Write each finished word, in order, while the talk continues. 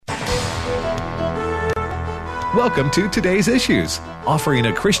Welcome to Today's Issues, offering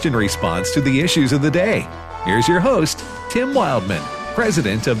a Christian response to the issues of the day. Here's your host, Tim Wildman,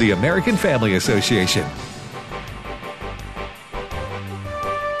 President of the American Family Association.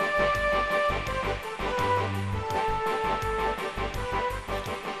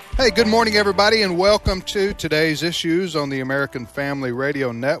 Hey, good morning, everybody, and welcome to Today's Issues on the American Family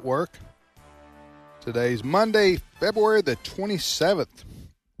Radio Network. Today's Monday, February the 27th.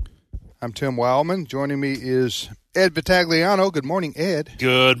 I'm Tim Wildman. Joining me is Ed Vitagliano. Good morning, Ed.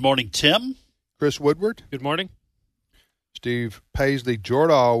 Good morning, Tim. Chris Woodward. Good morning. Steve Paisley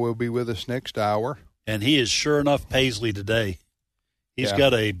Jordahl will be with us next hour. And he is sure enough Paisley today. He's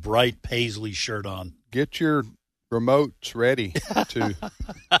got a bright Paisley shirt on. Get your remotes ready to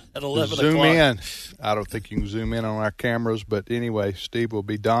At 11 zoom o'clock. in. I don't think you can zoom in on our cameras, but anyway, Steve will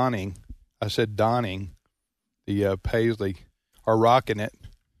be donning the Paisley, or rocking it.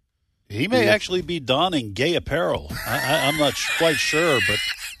 He may actually be donning gay apparel. I'm not quite sure, but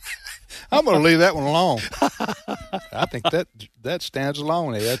I'm going to leave that one alone. I think that stands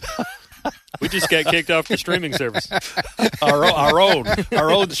alone, Ed. We just got kicked off the streaming service. our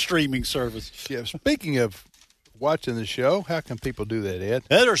own streaming service. Yeah, speaking of watching the show, how can people do that, Ed?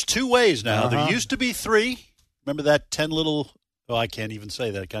 There's two ways now. There used to be three. Remember that 10 little, I can't even say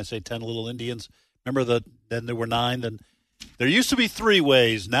that. Can I say 10 little Indians? Remember then there were 9. Then there used to be 3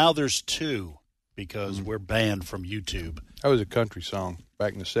 ways. Now there's 2 because we're banned from YouTube. That was a country song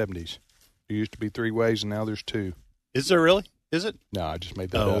back in the 70s. There used to be 3 ways, and now there's 2. Is there really? Is it? No, I just made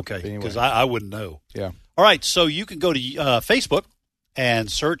that up. Oh, okay. Anyway. Because I wouldn't know. Yeah. All right, so you can go to Facebook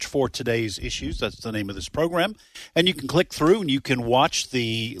and search for Today's Issues. That's the name of this program. And you can click through and you can watch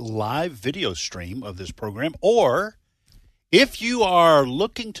the live video stream of this program. Or if you are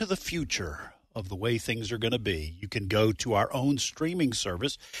looking to the future of the way things are going to be, you can go to our own streaming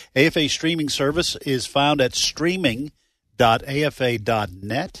service. AFA streaming service is found at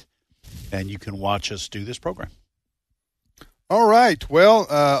streaming.afa.net, and you can watch us do this program. All right.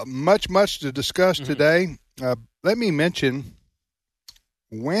 Well, much to discuss today. Let me mention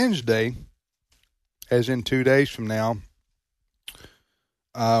Wednesday, as in 2 days from now,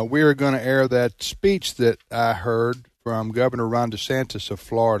 we are going to air that speech that I heard from Governor Ron DeSantis of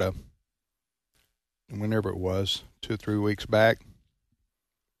Florida, whenever it was, 2 or 3 weeks back.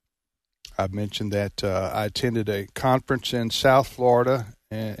 I mentioned that I attended a conference in South Florida,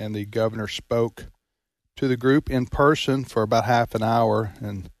 and the governor spoke to the group in person for about half an hour,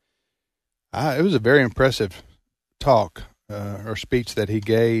 and it was a very impressive talk or speech that he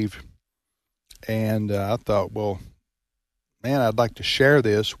gave, and I thought, well, man, I'd like to share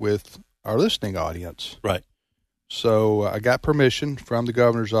this with our listening audience. Right. So I got permission from the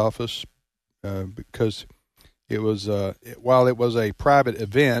governor's office because it was while it was a private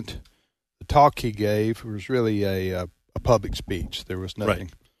event, the talk he gave was really a public speech. There was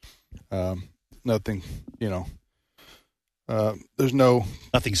nothing. Right. Nothing, there's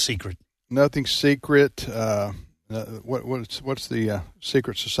Nothing secret. Nothing secret. What's the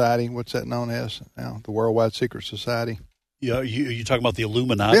secret society? What's that known as now? The Worldwide Secret Society? Yeah, you talking about the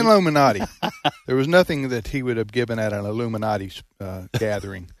Illuminati? The Illuminati. There was nothing that he would have given at an Illuminati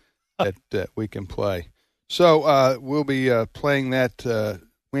gathering that we can play. So we'll be playing that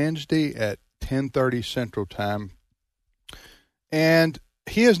Wednesday at 10:30 Central Time. And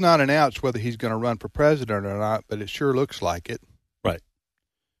he has not announced whether he's going to run for president or not, but it sure looks like it. Right.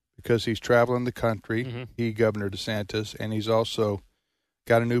 Because he's traveling the country, Governor DeSantis, and he's also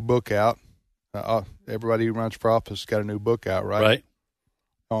got a new book out. Everybody who runs for office got a new book out, right?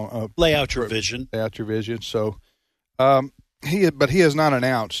 Right. Lay out your vision. Lay out your vision. So, he has not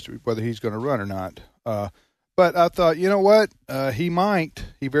announced whether he's going to run or not. But I thought, you know what? He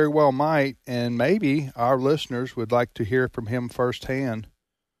very well might, and maybe our listeners would like to hear from him firsthand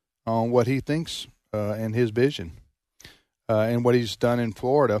on what he thinks and his vision and what he's done in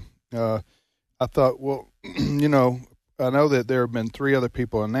Florida. I thought, well, I know that there have been 3 other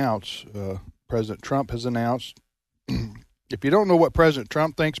people announced. President Trump has announced. If you don't know what President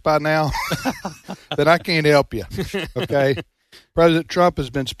Trump thinks by now, then I can't help you, okay? President Trump has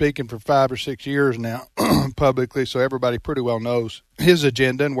been speaking for 5 or 6 years now publicly, so everybody pretty well knows his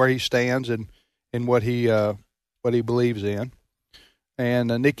agenda and where he stands and what he believes in. And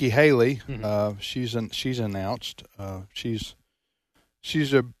Nikki Haley, she's announced. She's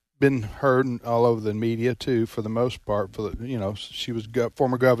been heard all over the media too, for the most part. She was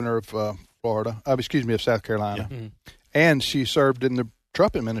former governor of Florida. Of South Carolina, and she served in the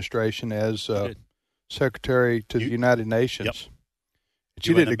Trump administration as secretary to the United Nations. Yep.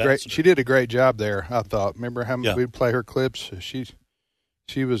 She did a great job there, I thought. Remember how we'd play her clips?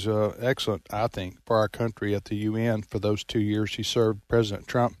 She was excellent, I think, for our country at the UN for those 2 years she served President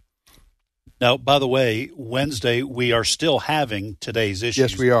Trump. Now, by the way, Wednesday, we are still having today's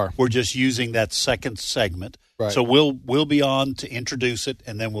issues. Yes, we are. We're just using that second segment. Right. So we'll be on to introduce it,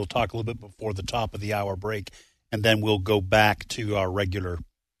 and then we'll talk a little bit before the top of the hour break, and then we'll go back to our regular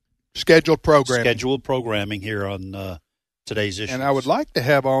scheduled programming here on today's issues. And I would like to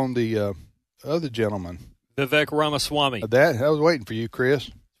have on the other gentleman. Vivek Ramaswamy. I was waiting for you, Chris.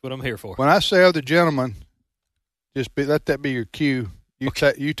 That's what I'm here for. When I say other gentleman, let that be your cue.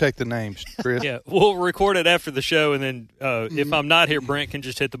 You take the names, Chris. Yeah, we'll record it after the show, and then if I'm not here, Brent can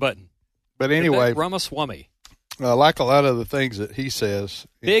just hit the button. But anyway, Vivek Ramaswamy. Like a lot of the things that he says,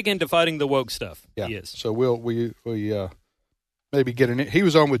 big into fighting the woke stuff. Yeah. He is. So we maybe get in. He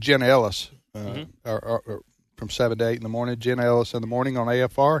was on with Jenna Ellis or from 7 to 8 in the morning. Jenna Ellis in the morning on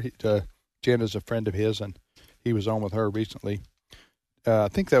AFR. Jenna's a friend of his, and he was on with her recently. I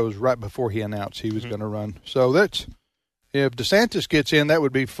think that was right before he announced he was going to run. So that's. If DeSantis gets in, that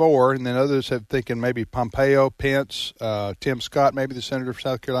would be 4, and then others have thinking maybe Pompeo, Pence, Tim Scott, maybe the senator from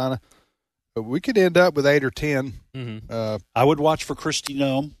South Carolina. But we could end up with 8 or 10. Mm-hmm. I would watch for Kristi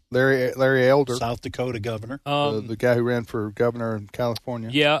Noem, Larry Elder, South Dakota governor, the guy who ran for governor in California.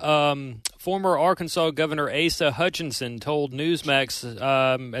 Yeah, former Arkansas Governor Asa Hutchinson told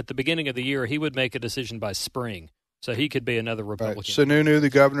Newsmax at the beginning of the year he would make a decision by spring, so he could be another Republican. Right. Sununu, the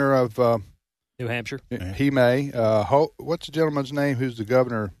governor of New Hampshire. He may. What's the gentleman's name who's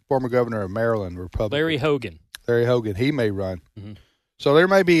the former governor of Maryland, Republican? Larry Hogan. Larry Hogan. He may run. Mm-hmm. So there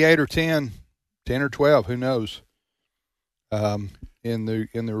may be 8 or 10 or 12, who knows, in the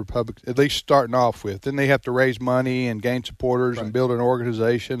Republic, at least starting off with. Then they have to raise money and gain supporters and build an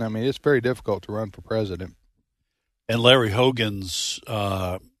organization. I mean, it's very difficult to run for president. And Larry Hogan's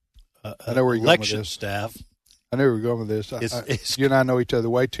I know where you're election going with this. staff. I knew we were going with this. You and I know each other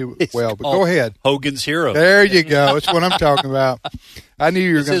way too well, but go ahead. Hogan's Heroes. There you go. That's what I'm talking about. I knew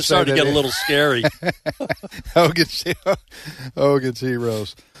you were going to say that. It's starting to get a little scary. Hogan's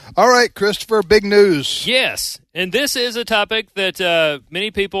Heroes. All right, Christopher, big news. Yes, and this is a topic that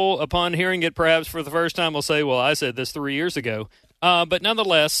many people, upon hearing it perhaps for the first time, will say, well, I said this 3 years ago. But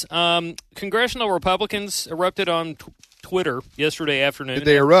nonetheless, congressional Republicans erupted on Twitter yesterday afternoon. Did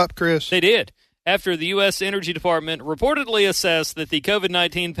they erupt, Chris? They did. After the U.S. Energy Department reportedly assessed that the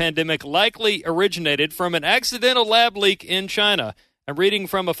COVID-19 pandemic likely originated from an accidental lab leak in China. I'm reading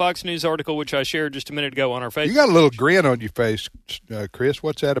from a Fox News article, which I shared just a minute ago on our Facebook. You got a little grin on your face, Chris.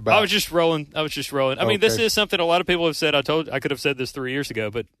 What's that about? I was just rolling. I mean, this is something a lot of people have said. I could have said this 3 years ago,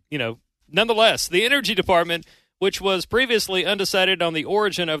 but, nonetheless, the Energy Department, which was previously undecided on the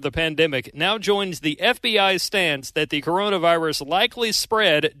origin of the pandemic, now joins the FBI's stance that the coronavirus likely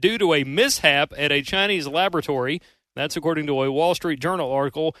spread due to a mishap at a Chinese laboratory. That's according to a Wall Street Journal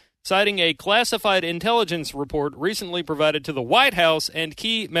article, citing a classified intelligence report recently provided to the White House and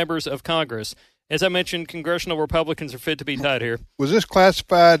key members of Congress. As I mentioned, congressional Republicans are fit to be tied here. Was this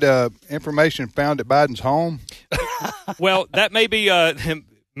classified information found at Biden's home? Well, that may be...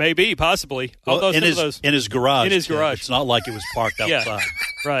 Maybe, possibly. Well, in his garage. In his garage. It's not like it was parked outside. Yeah,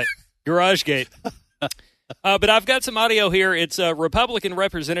 right. Garage gate. But I've got some audio here. It's Republican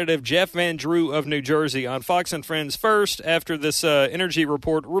Representative Jeff Van Drew of New Jersey on Fox and Friends first after this energy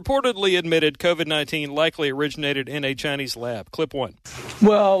report reportedly admitted COVID-19 likely originated in a Chinese lab. Clip 1.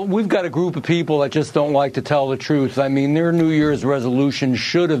 Well, we've got a group of people that just don't like to tell the truth. I mean, their New Year's resolution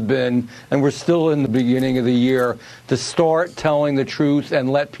should have been, and we're still in the beginning of the year, to start telling the truth and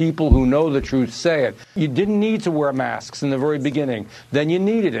let people who know the truth say it. You didn't need to wear masks in the very beginning. Then you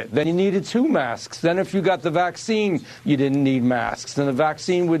needed it. Then you needed 2 masks. Then if you got the vaccine, you didn't need masks. And the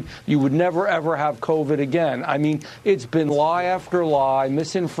vaccine you would never, ever have COVID again. I mean, it's been lie after lie,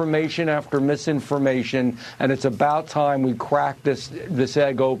 misinformation after misinformation, and it's about time we cracked this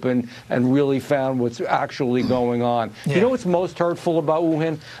egg open and really found what's actually going on. Yeah. You know what's most hurtful about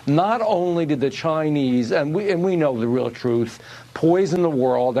Wuhan? Not only did the Chinese, and we know the real truth, poison the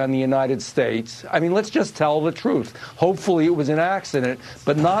world and the United States. I mean, let's just tell the truth. Hopefully it was an accident,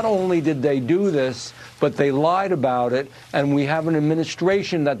 but not only did they do this, but they lied about it, and we have an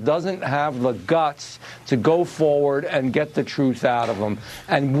administration that doesn't have the guts to go forward and get the truth out of them,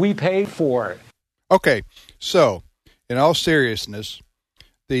 and we paid for it. Okay, so in all seriousness,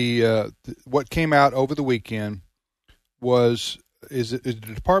 what came out over the weekend is the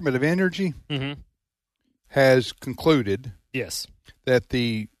Department of Energy has concluded that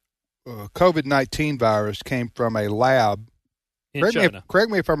the COVID-19 virus came from a lab.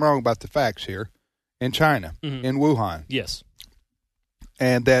 Correct me if I'm wrong about the facts here. In China, in Wuhan. Yes.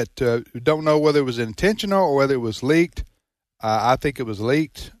 And that don't know whether it was intentional or whether it was leaked. I think it was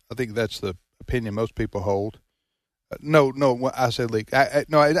leaked. I think that's the opinion most people hold. No, I said leaked.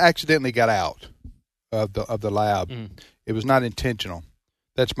 No, it accidentally got out of the lab. It was not intentional.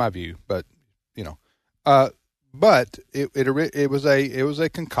 That's my view, but but it was a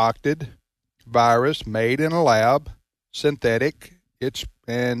concocted virus made in a lab, synthetic.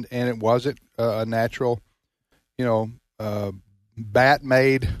 And it wasn't a natural, bat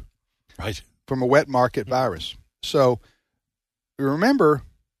made right from a wet market virus. So remember,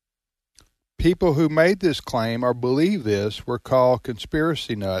 people who made this claim or believe this were called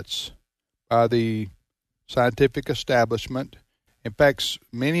conspiracy nuts by the scientific establishment. In fact,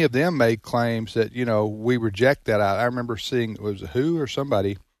 many of them made claims that, we reject that. I remember seeing, it was WHO or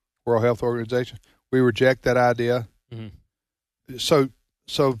somebody, World Health Organization, we reject that idea. Mm-hmm. So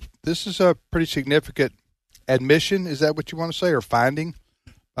this is a pretty significant admission. Is that what you want to say, or finding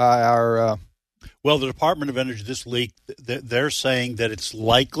by our... Well, the Department of Energy, this leak, they're saying that it's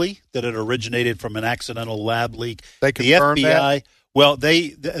likely that it originated from an accidental lab leak. They confirmed the FBI, that? Well,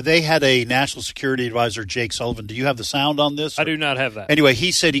 they had a national security advisor, Jake Sullivan. Do you have the sound on this? I do not have that. Anyway,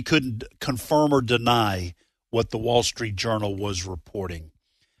 he said he couldn't confirm or deny what the Wall Street Journal was reporting.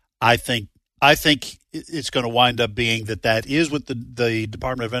 I think it's going to wind up being that is what the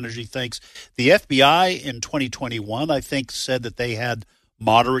Department of Energy thinks. The FBI in 2021, I think, said that they had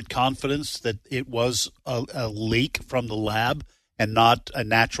moderate confidence that it was a leak from the lab and not a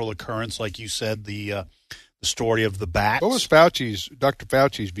natural occurrence, like you said, the story of the bats. What was Dr.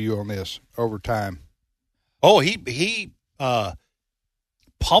 Fauci's view on this over time? Oh, he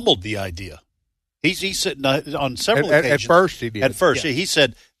pummeled the idea. He said on several occasions. At first, he did. At first, he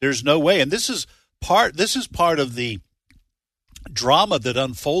said, "There's no way." And this is part of the drama that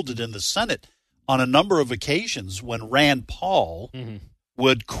unfolded in the Senate on a number of occasions when Rand Paul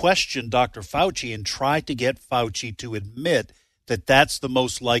would question Dr. Fauci and try to get Fauci to admit that that's the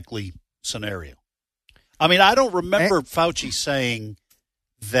most likely scenario. I mean, I don't remember Fauci saying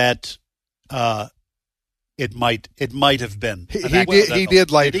that it might have been. He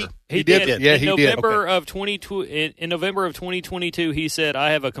did later. He did. Yeah, in he November did. of 2022, he said,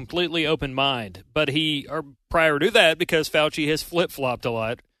 "I have a completely open mind." But prior to that, because Fauci has flip-flopped a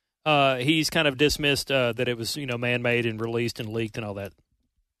lot, he's kind of dismissed that it was man-made and released and leaked and all that.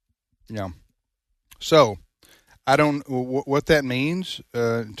 Yeah. So I don't what that means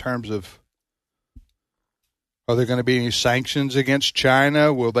in terms of, are there going to be any sanctions against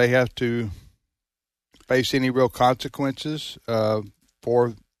China? Will they have to face any real consequences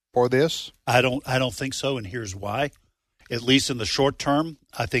for this? I don't think so, and here's why. At least in the short term,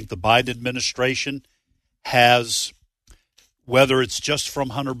 I think the Biden administration has, whether it's just from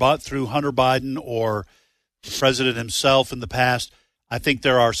through Hunter Biden or the president himself in the past, I think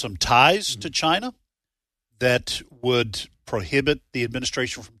there are some ties to China that would prohibit the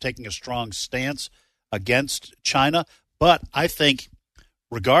administration from taking a strong stance against China. But I think,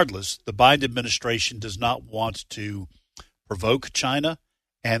 regardless, the Biden administration does not want to provoke China,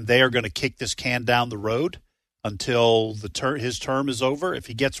 and they are going to kick this can down the road until his term is over. If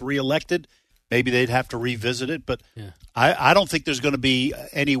he gets reelected, maybe they'd have to revisit it. But I don't think there's going to be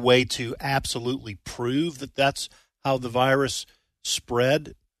any way to absolutely prove that that's how the virus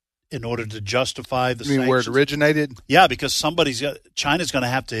spread in order to justify the sanctions. You mean where it originated? Yeah, because China's going to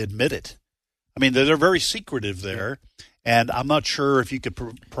have to admit it. I mean, they're very secretive there, and I'm not sure if you could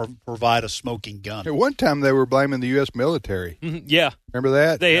provide a smoking gun. At one time, they were blaming the U.S. military. Mm-hmm. Yeah. Remember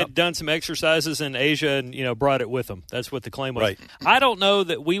that? They had done some exercises in Asia and, brought it with them. That's what the claim was. Right. I don't know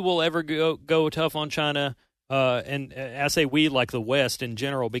that we will ever go tough on China, and I say we like the West in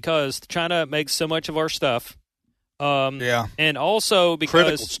general, because China makes so much of our stuff. And also because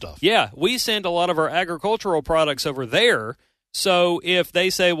critical stuff. Yeah, we send a lot of our agricultural products over there. So if they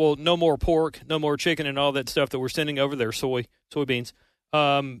say, well, no more pork, no more chicken, and all that stuff that we're sending over there, soybeans,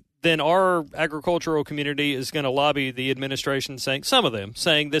 then our agricultural community is going to lobby the administration, saying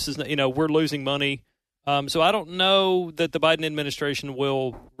this is, we're losing money. So I don't know that the Biden administration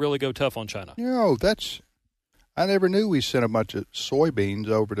will really go tough on China. I never knew we sent a bunch of soybeans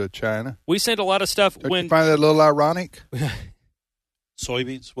over to China. We sent a lot of stuff. Don't you find that a little ironic?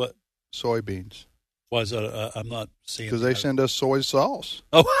 Soybeans? What? Soybeans. Why is that? I'm not seeing. Because they send us soy sauce.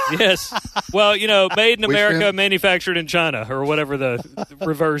 Oh, yes. Well, made in America, manufactured in China, or whatever the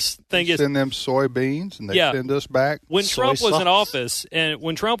reverse thing is. Send them soybeans, and they send us back When Trump was sauce. in office,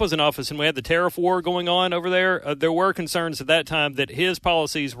 and we had the tariff war going on over there, there were concerns at that time that his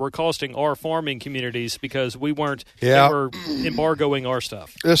policies were costing our farming communities because we weren't. They were embargoing our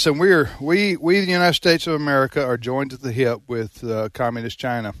stuff. Listen, we the United States of America are joined at the hip with communist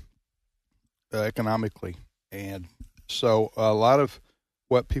China. Economically, and So a lot of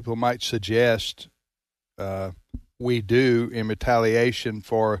what people might suggest we do in retaliation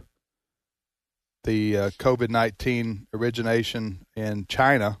for the COVID-19 origination in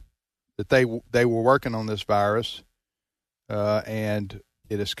China, that they were working on this virus and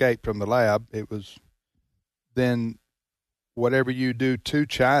it escaped from the lab. It was then whatever you do to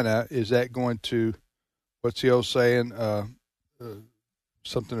China, is that going to, what's the old saying,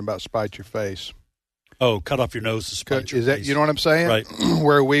 something about spite your face? Oh, cut off your nose to spite your face. You know what I'm saying? Right.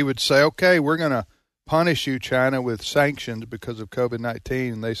 Where we would say, okay, we're going to punish you, China, with sanctions because of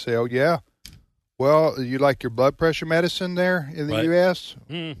COVID-19. And they say, oh, yeah. Well, you like your blood pressure medicine there in the U.S.?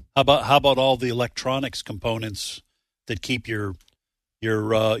 Mm. How about all the electronics components that keep your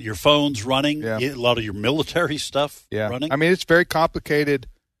phones running? Yeah. A lot of your military stuff running. I mean, it's a very complicated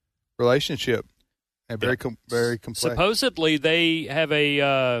relationship and very complex. Supposedly, they have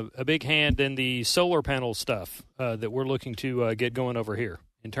a big hand in the solar panel stuff that we're looking to get going over here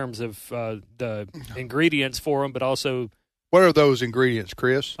in terms of the ingredients for them, but also. What are those ingredients,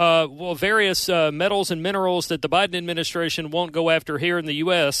 Chris? Well, various metals and minerals that the Biden administration won't go after here in the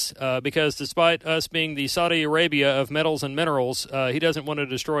U.S. Because despite us being the Saudi Arabia of metals and minerals, he doesn't want to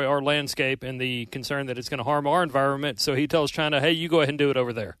destroy our landscape and the concern that it's going to harm our environment. So he tells China, hey, you go ahead and do it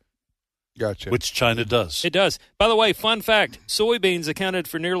over there. Gotcha. Which China does. It does. By the way, fun fact, soybeans accounted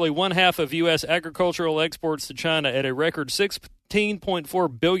for nearly one half of U.S. agricultural exports to China at a record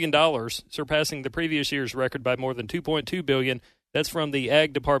 $16.4 billion, surpassing the previous year's record by more than $2.2 billion. That's from the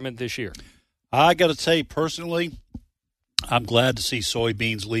Ag Department this year. I got to say, personally, I'm glad to see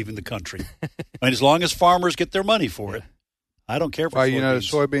soybeans leaving the country. I mean, as long as farmers get their money for it, I don't care for soybeans. You're not a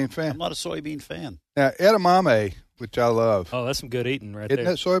soybean fan? I'm not a soybean fan. Now, edamame, which I love. Oh, that's some good eating right Isn't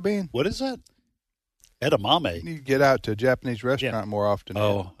there. that soybean? What is that? Edamame. You need to get out to a Japanese restaurant more often.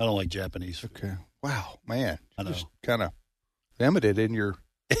 Oh, I don't like Japanese. Okay. Wow, man. I know. Just kind of limited in your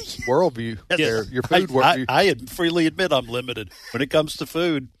worldview. Yes. Your food worldview. I freely admit I'm limited when it comes to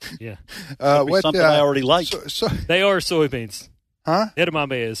food. Yeah. Something I already like. They are soybeans. Huh?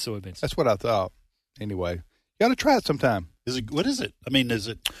 Edamame is soybeans. That's what I thought. Anyway, you got to try it sometime. What is it? I mean, is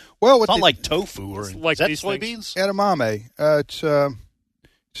it? Well, it's not like tofu or like is that these soybeans? Edamame.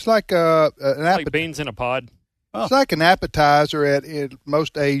 It's like an like beans in a pod. Oh. It's like an appetizer at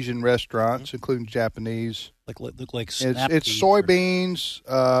most Asian restaurants, including Japanese. Look like it's soybeans,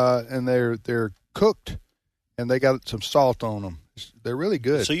 and they're cooked, and they got some salt on them. They're really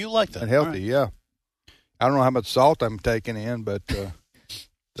good. So you like that? And healthy, right. Yeah. I don't know how much salt I'm taking in, but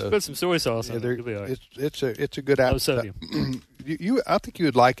put some soy sauce on it. Right. It's a good appetizer. I think you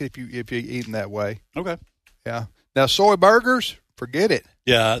would like it if you eaten that way. Okay. Yeah. Now soy burgers, forget it.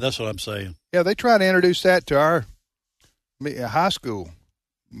 Yeah, that's what I'm saying. Yeah, they tried to introduce that to our high school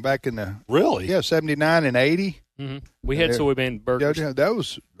back in the 79 and 80. Mm-hmm. We had soybean burgers. Yeah, that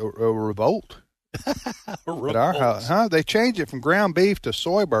was a revolt. At our house, they changed it from ground beef to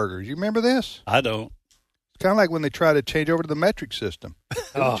soy burgers. You remember this? I don't. It's kind of like when they tried to change over to the metric system.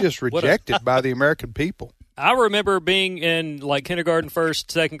 It was just rejected by the American people. I remember being in like kindergarten, first,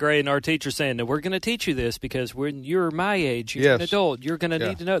 second grade, and our teacher saying, "No, we're going to teach you this because you're my age. You're an adult. You're going to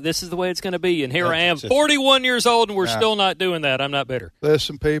need to know. This is the way it's going to be." And here I am, 41 years old, and we're still not doing that. I'm not bitter.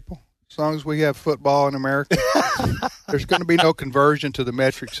 Listen, people, as long as we have football in America, there's going to be no conversion to the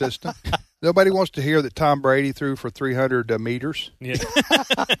metric system. Nobody wants to hear that Tom Brady threw for 300 meters. Yeah.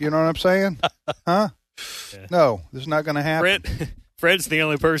 You know what I'm saying? Huh? Yeah. No, this is not going to happen. Fred's the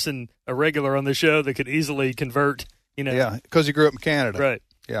only person, a regular on the show, that could easily convert, Yeah, because he grew up in Canada. Right.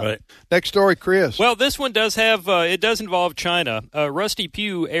 Yeah. Right. Next story, Chris. Well, this one does have, it does involve China. Rusty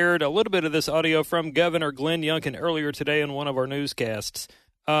Pugh aired a little bit of this audio from Governor Glenn Youngkin earlier today on one of our newscasts.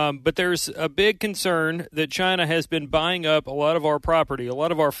 But there's a big concern that China has been buying up a lot of our property, a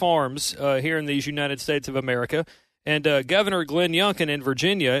lot of our farms here in these United States of America. And Governor Glenn Youngkin in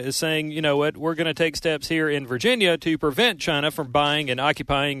Virginia is saying, you know what, we're going to take steps here in Virginia to prevent China from buying and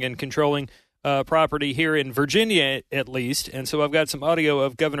occupying and controlling property here in Virginia, at least. And so I've got some audio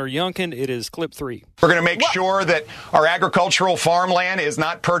of Governor Youngkin. It is clip 3. We're going to make sure that our agricultural farmland is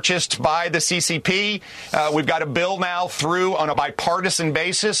not purchased by the CCP. We've got a bill now through on a bipartisan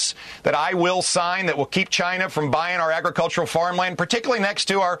basis that I will sign that will keep China from buying our agricultural farmland, particularly next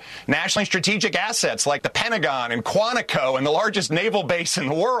to our nationally strategic assets like the Pentagon and Quantico and the largest naval base in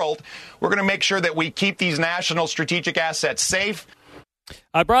the world. We're going to make sure that we keep these national strategic assets safe.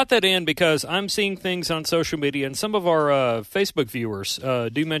 I brought that in because I'm seeing things on social media, and some of our Facebook viewers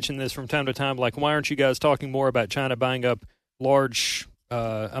do mention this from time to time, like, why aren't you guys talking more about China buying up large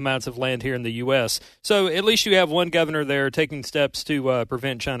amounts of land here in the U.S.? So at least you have one governor there taking steps to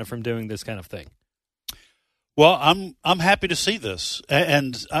prevent China from doing this kind of thing. Well, I'm happy to see this,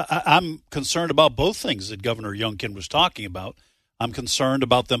 and I'm concerned about both things that Governor Youngkin was talking about. I'm concerned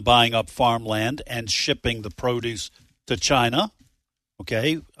about them buying up farmland and shipping the produce to China.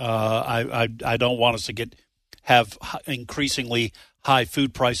 Okay, I don't want us to have increasingly high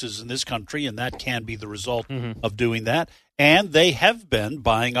food prices in this country, and that can be the result of doing that. And they have been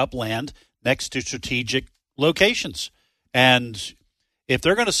buying up land next to strategic locations. And if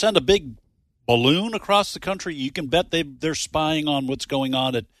they're going to send a big balloon across the country, you can bet they're spying on what's going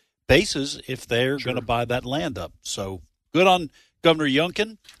on at bases if they're going to buy that land up. So good on Governor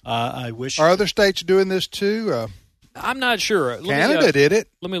Youngkin. I wish. Are other states doing this too? I'm not sure. Canada did it.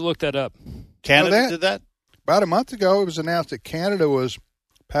 Let me look that up. Canada did that? About a month ago, it was announced that Canada was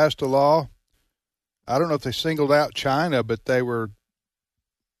passed a law. I don't know if they singled out China, but they were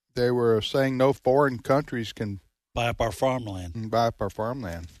saying no foreign countries can buy up our farmland. Buy up our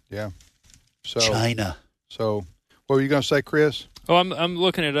farmland. Yeah. So China. So what were you going to say, Chris? Oh, I'm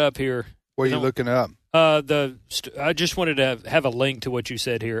looking it up here. What are you looking up? I just wanted to have a link to what you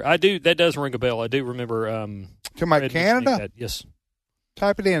said here. I do. That does ring a bell. I do remember. To my Canada? Yes.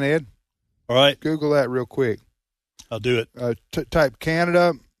 Type it in, Ed. All right. Google that real quick. I'll do it. Type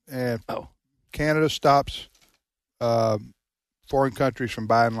Canada, and Canada stops foreign countries from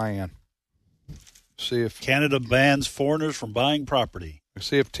buying land. See if Canada bans foreigners from buying property.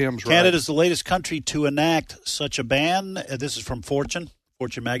 See if Tim's right. Canada is the latest country to enact such a ban. This is from Fortune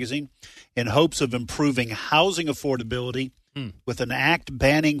magazine, in hopes of improving housing affordability with an act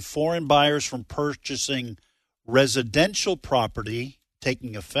banning foreign buyers from purchasing residential property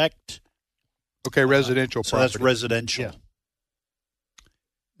taking effect. Okay, residential property. So that's residential.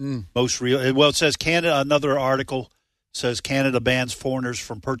 Yeah. Most real. Well, it says Canada. Another article says Canada bans foreigners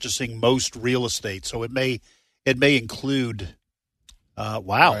from purchasing most real estate. So it may include.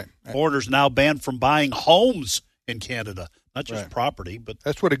 Right. Foreigners now banned from buying homes in Canada, not just property, but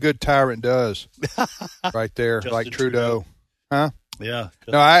that's what a good tyrant does, right there, like Trudeau. Huh? Yeah.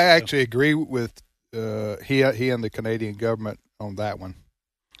 No, I actually agree with he and the Canadian government on that one.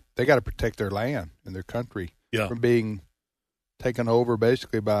 They got to protect their land and their country from being taken over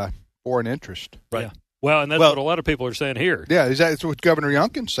basically by foreign interest. Right. Yeah. Well, and that's what a lot of people are saying here. Yeah, that's what Governor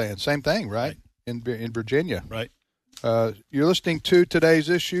Youngkin's saying. Same thing, right? In Virginia. Right. You're listening to Today's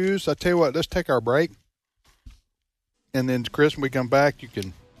Issues. I tell you what, let's take our break. And then, Chris, when we come back, you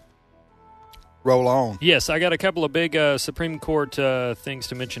can roll on. Yes, I got a couple of big Supreme Court things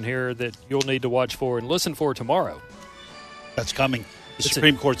to mention here that you'll need to watch for and listen for tomorrow. That's coming. The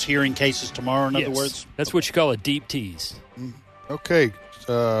Supreme Court's hearing cases tomorrow, in other words? That's what you call a deep tease. Okay.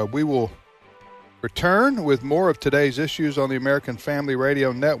 We will return with more of Today's Issues on the American Family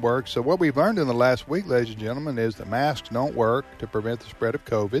Radio Network. So what we've learned in the last week, ladies and gentlemen, is that masks don't work to prevent the spread of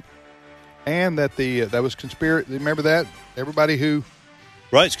COVID. And that that was conspiracy. Remember that? Everybody who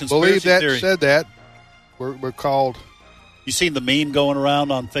it's conspiracy believed that theory. Said that we're called. You seen the meme going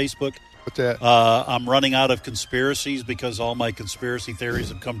around on Facebook? What's that? I'm running out of conspiracies because all my conspiracy theories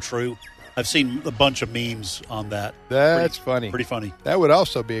have come true. I've seen a bunch of memes on that. That's funny. Pretty funny. That would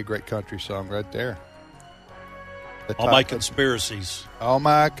also be a great country song right there. All my conspiracies. All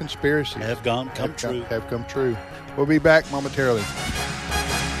my conspiracies have come true. Have come true. We'll be back momentarily.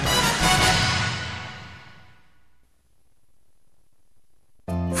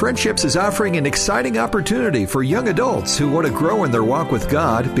 Friendships is offering an exciting opportunity for young adults who want to grow in their walk with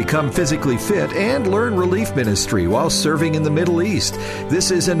God, become physically fit, and learn relief ministry while serving in the Middle East. This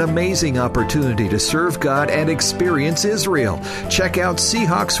is an amazing opportunity to serve God and experience Israel. Check out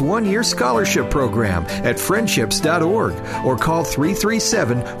Seahawks one-year scholarship program at friendships.org or call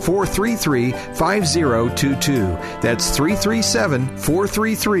 337-433-5022. That's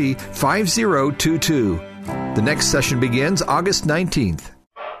 337-433-5022. The next session begins August 19th.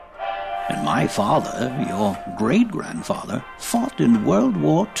 And my father, your great-grandfather, fought in World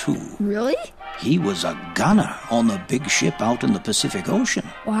War II. Really? He was a gunner on the big ship out in the Pacific Ocean.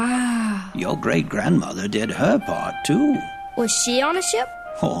 Wow. Your great-grandmother did her part, too. Was she on a ship?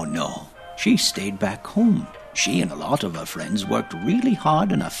 Oh, no. She stayed back home. She and a lot of her friends worked really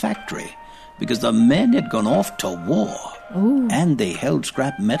hard in a factory because the men had gone off to war. Ooh. And they held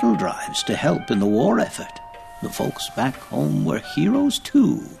scrap metal drives to help in the war effort. The folks back home were heroes,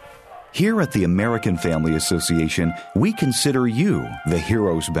 too. Here at the American Family Association, we consider you the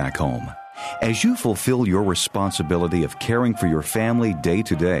heroes back home. As you fulfill your responsibility of caring for your family day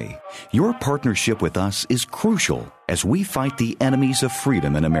to day, your partnership with us is crucial as we fight the enemies of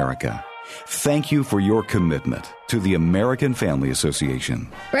freedom in America. Thank you for your commitment to the American Family Association.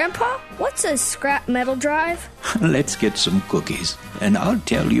 Grandpa, what's a scrap metal drive? Let's get some cookies, and I'll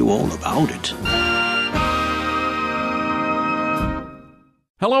tell you all about it.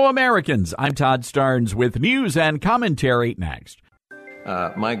 Hello, Americans. I'm Todd Starnes with news and commentary next.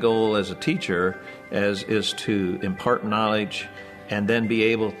 My goal as a teacher is to impart knowledge and then be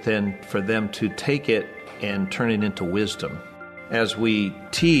able then for them to take it and turn it into wisdom. As we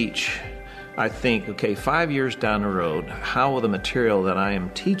teach, I think, okay, 5 years down the road, how will the material that I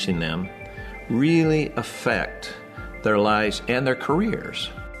am teaching them really affect their lives and their careers?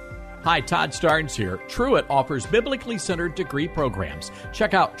 Hi, Todd Starnes here. Truett offers biblically centered degree programs.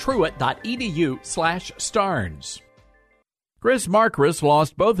 Check out truett.edu/Starnes. Chris Marquardt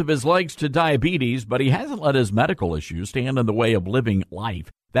lost both of his legs to diabetes, but he hasn't let his medical issues stand in the way of living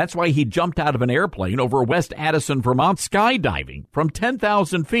life. That's why he jumped out of an airplane over West Addison, Vermont, skydiving from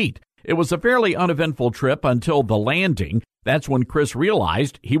 10,000 feet. It was a fairly uneventful trip until the landing. That's when Chris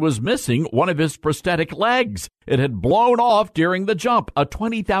realized he was missing one of his prosthetic legs. It had blown off during the jump, a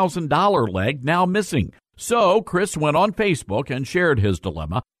 $20,000 leg now missing. So Chris went on Facebook and shared his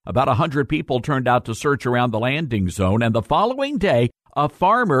dilemma. About 100 people turned out to search around the landing zone, and the following day, a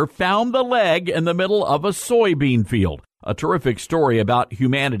farmer found the leg in the middle of a soybean field. A terrific story about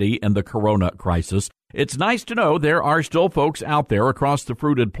humanity and the corona crisis. It's nice to know there are still folks out there across the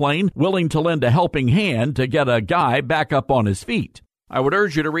fruited plain willing to lend a helping hand to get a guy back up on his feet. I would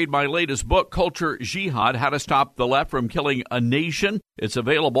urge you to read my latest book, Culture Jihad, How to Stop the Left from Killing a Nation. It's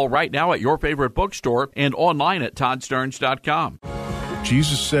available right now at your favorite bookstore and online at toddstarnes.com.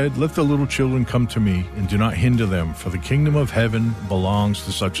 Jesus said, "Let the little children come to me, and do not hinder them, for the kingdom of heaven belongs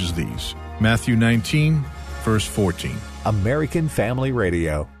to such as these." Matthew 19, verse 14. American Family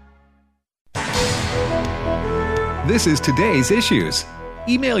Radio. This is today's issues.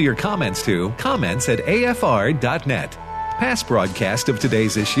 Email your comments to comments@afr.net. Past broadcasts of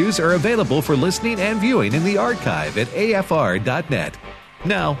today's issues are available for listening and viewing in the archive at afr.net.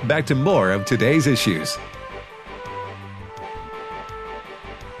 Now, back to more of today's issues.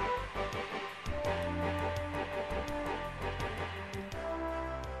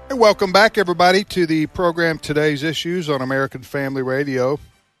 Hey, welcome back, everybody, to the program Today's Issues on American Family Radio.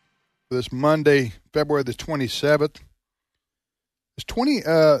 This Monday, February the 27th. It's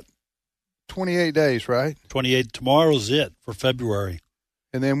 28 days, right? 28. Tomorrow's it for February.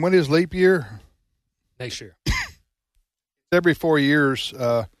 And then when is leap year? Next year. Every 4 years,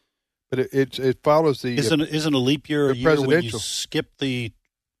 but it follows the... Isn't a leap year a year when you skip the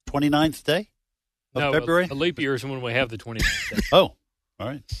 29th day of February? A leap year is when we have the 29th day. Oh, all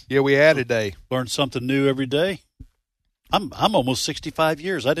right. Yeah, we add a day. Learn something new every day. I'm almost 65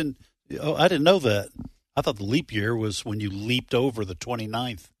 years. I didn't know that. I thought the leap year was when you leaped over the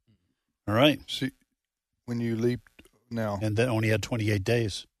 29th. All right. See, when you leaped now. And then only had 28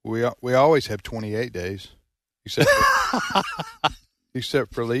 days. We always have 28 days,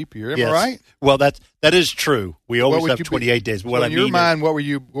 except for leap year. Am I right? Well, that is true. We always have 28 days. But so in your mind, what were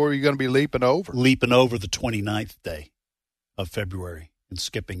you going to be leaping over? Leaping over the 29th day of February and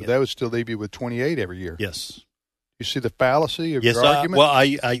skipping it. That would still leave you with 28 every year. Yes. You see the fallacy of your argument?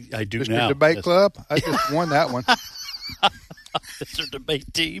 I do Mr. now. Debate Club? I just won that one. Mr.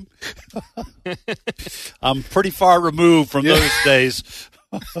 Debate Team. I'm pretty far removed from those days.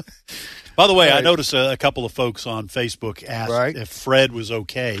 By the way, I noticed a couple of folks on Facebook asked if Fred was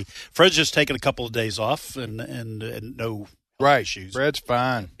okay. Fred's just taking a couple of days off and no issues. Fred's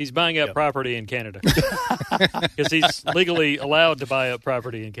fine. He's buying up property in Canada because he's legally allowed to buy up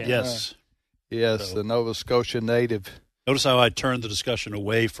property in Canada. Yes. Yes, the Nova Scotia native. Notice how I turned the discussion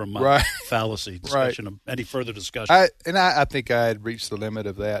away from my fallacy discussion. Any further discussion? I think I had reached the limit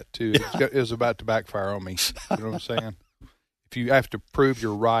of that, too. It was about to backfire on me. You know what I'm saying? If you have to prove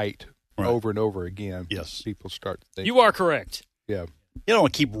you're right over and over again, people start to think. You are correct. Yeah. You don't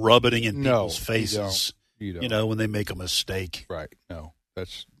want to keep rubbing it in people's faces, you don't. You know, when they make a mistake. Right. No.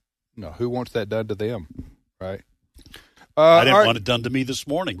 Who wants that done to them, right? I didn't want it done to me this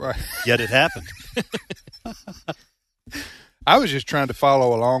morning, yet it happened. I was just trying to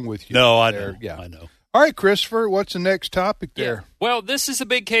follow along with you. No, I know. Yeah. I know. All right, Christopher, what's the next topic there? Yeah. Well, this is a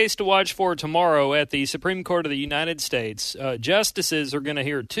big case to watch for tomorrow at the Supreme Court of the United States. Justices are going to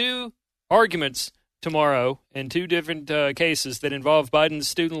hear two arguments tomorrow in two different cases that involve Biden's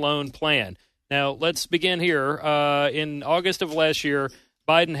student loan plan. Now, let's begin here. In August of last year,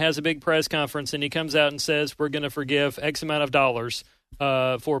 Biden has a big press conference, and he comes out and says, we're going to forgive X amount of dollars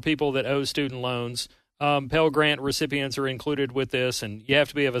for people that owe student loans. Pell Grant recipients are included with this, and you have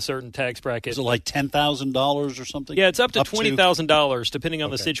to be of a certain tax bracket. Is it like $10,000 or something? Yeah, it's up to $20,000, depending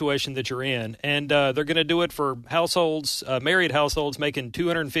on the situation that you're in. And they're going to do it for households, married households making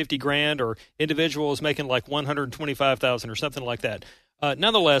 $250,000, or individuals making like $125,000 or something like that.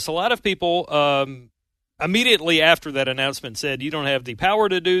 Nonetheless, a lot of people immediately after that announcement said, you don't have the power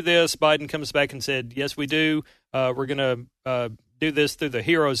to do this. Biden comes back and said, yes, we do. We're going to do this through the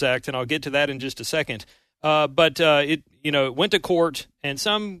HEROES Act, and I'll get to that in just a second. But it went to court, and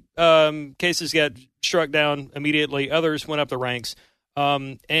some cases got struck down immediately. Others went up the ranks.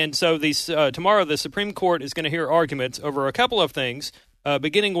 And so tomorrow the Supreme Court is going to hear arguments over a couple of things,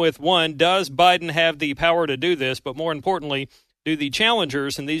 beginning with one, does Biden have the power to do this? But more importantly, do the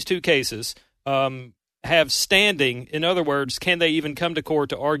challengers in these two cases have standing? In other words, can they even come to court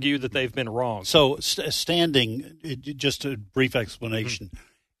to argue that they've been wrong? So standing, just a brief explanation,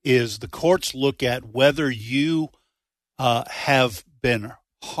 is the courts look at whether you have been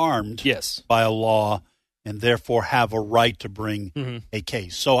harmed by a law and therefore have a right to bring a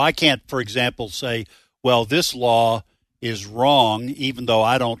case. So I can't, for example, say, well, this law is wrong, even though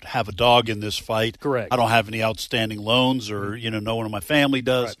I don't have a dog in this fight. Correct. I don't have any outstanding loans, or no one in my family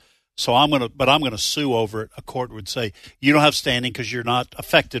does. Right. So I'm going to sue over it. A court would say you don't have standing because you're not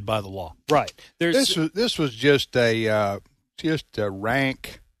affected by the law. Right. This was just a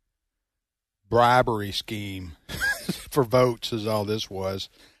rank bribery scheme for votes, is all this was.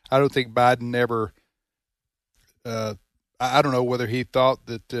 I don't think Biden ever. I don't know whether he thought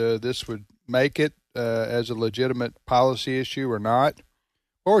that this would make it as a legitimate policy issue or not.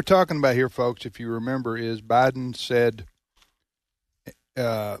 What we're talking about here, folks, if you remember, is Biden said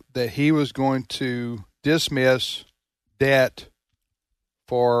that he was going to dismiss debt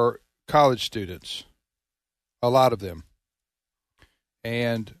for college students, a lot of them.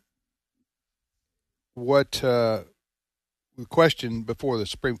 And what the question before the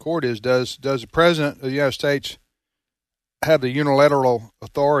Supreme Court is, does the President of the United States have the unilateral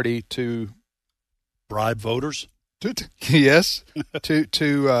authority to bribe voters? Yes,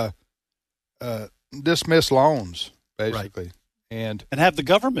 to dismiss loans, basically. Right. And have the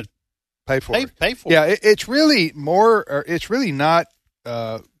government pay for it. Pay for it. Yeah, it's really more. It's really not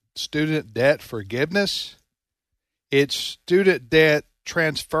student debt forgiveness. It's student debt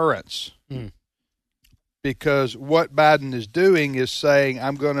transference. Because what Biden is doing is saying,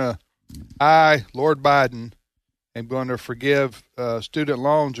 I, Lord Biden, am going to forgive student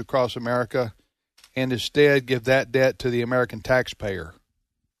loans across America, and instead give that debt to the American taxpayer.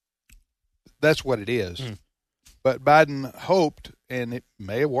 That's what it is. But Biden hoped, and it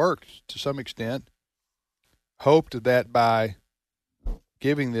may have worked to some extent, hoped that by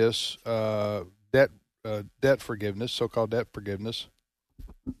giving this debt forgiveness, so-called debt forgiveness,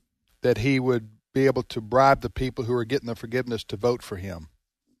 that he would be able to bribe the people who are getting the forgiveness to vote for him.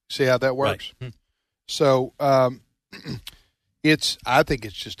 See how that works? Right. So I think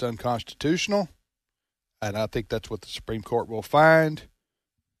it's just unconstitutional, and I think that's what the Supreme Court will find.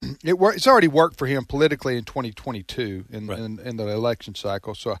 It's already worked for him politically in 2022 in the election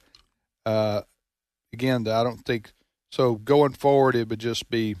cycle. So, again, I don't think so. Going forward, it would just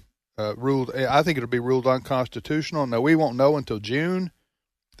be ruled. I think it'll be ruled unconstitutional. Now, we won't know until June.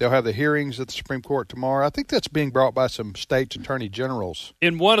 They'll have the hearings at the Supreme Court tomorrow. I think that's being brought by some state attorney generals.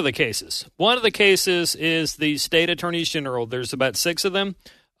 In one of the cases. One of the cases is the state attorneys general. There's about 6 of them.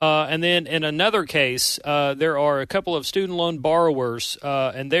 And then in another case, there are a couple of student loan borrowers,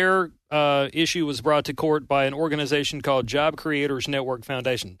 and their issue was brought to court by an organization called Job Creators Network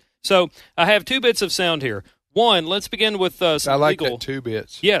Foundation. So I have 2 bits of sound here. One, let's begin with some legal. I like that 2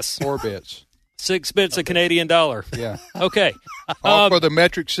 bits. Yes. 4 bits. 6 bits of Canadian dollar. Yeah. Okay. All for the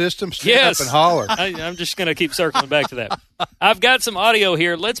metric system. Stand up and holler. I'm just going to keep circling back to that. I've got some audio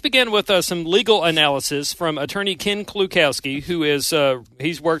here. Let's begin with some legal analysis from attorney Ken Klukowski, who is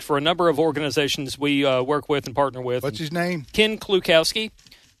he's worked for a number of organizations we work with and partner with. What's his name? Ken Klukowski.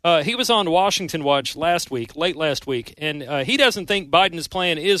 He was on Washington Watch late last week, and he doesn't think Biden's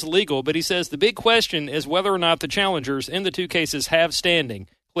plan is legal, but he says the big question is whether or not the challengers in the 2 cases have standing.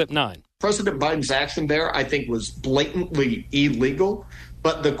 Clip 9. President Biden's action there, I think, was blatantly illegal.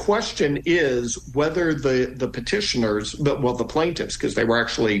 But the question is whether the petitioners, the plaintiffs, because they were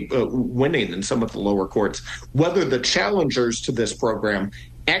actually winning in some of the lower courts, whether the challengers to this program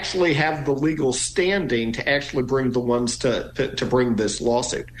actually have the legal standing to actually bring the ones to bring this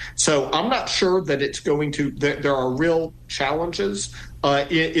lawsuit. So I'm not sure that it's going to, there are real challenges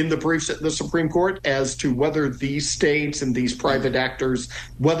in the briefs at the Supreme Court as to whether these states and these private actors,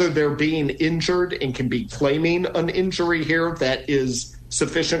 whether they're being injured and can be claiming an injury here that is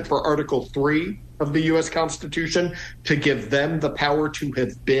sufficient for Article 3 of the U.S. Constitution to give them the power to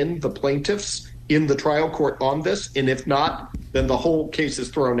have been the plaintiffs in the trial court on this. And if not, then the whole case is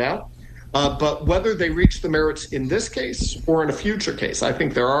thrown out. But whether they reach the merits in this case or in a future case, I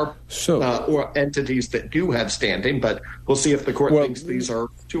think there are or entities that do have standing, but we'll see if the court thinks these are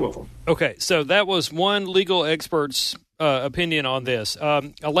two of them. Okay, so that was one legal expert's opinion on this.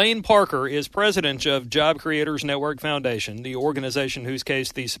 Elaine Parker is president of Job Creators Network Foundation, the organization whose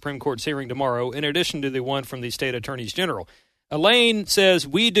case the Supreme Court's hearing tomorrow, in addition to the one from the state attorneys general. Elaine says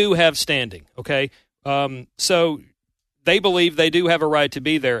we do have standing, okay? So they believe they do have a right to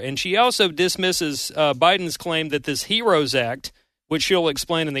be there. And she also dismisses Biden's claim that this HEROES Act, which she'll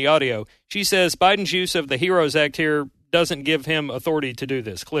explain in the audio, she says Biden's use of the HEROES Act here doesn't give him authority to do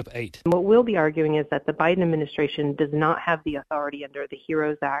this. Clip 8. What we'll be arguing is that the Biden administration does not have the authority under the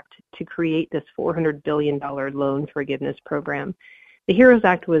HEROES Act to create this $400 billion loan forgiveness program. The HEROES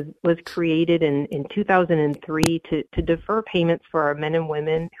Act was created in 2003 to defer payments for our men and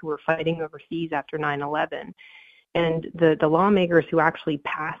women who were fighting overseas after 9/11. And the lawmakers who actually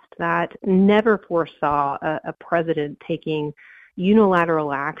passed that never foresaw a president taking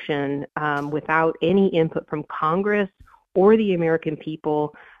unilateral action without any input from Congress or the American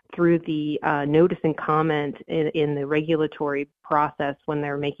people through the notice and comment in the regulatory process when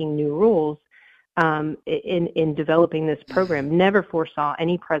they're making new rules in developing this program. Never foresaw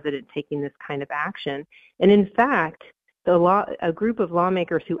any president taking this kind of action. And in fact, a group of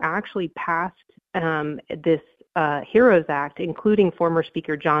lawmakers who actually passed this HEROES Act, including former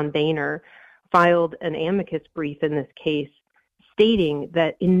Speaker John Boehner, filed an amicus brief in this case stating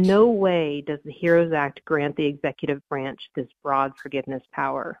that in no way does the HEROES Act grant the executive branch this broad forgiveness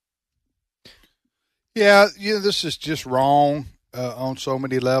power. Yeah, this is just wrong on so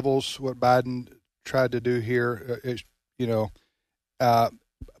many levels, what Biden tried to do here. By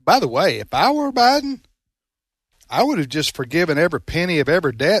the way, if I were Biden, I would have just forgiven every penny of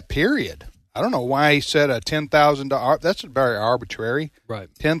every debt, period. I don't know why he said a $10,000. That's very arbitrary. Right.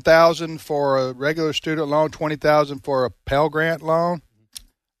 $10,000 for a regular student loan, $20,000 for a Pell Grant loan.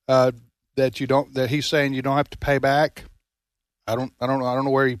 That he's saying you don't have to pay back. I don't know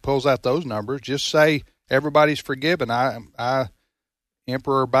where he pulls out those numbers. Just say everybody's forgiven.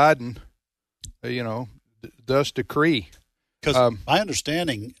 Emperor Biden, thus decree. Because my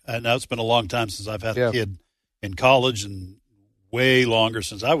understanding, now it's been a long time since I've had a kid in college and way longer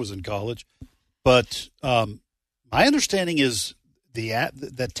since I was in college. But my understanding is that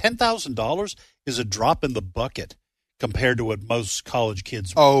 $10,000 is a drop in the bucket compared to what most college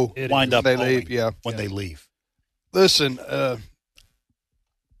kids wind up owing when they leave. Listen,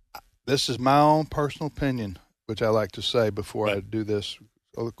 this is my own personal opinion, which I like to say before I do this.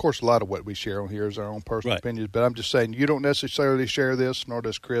 Of course, a lot of what we share on here is our own personal opinions, but I'm just saying you don't necessarily share this, nor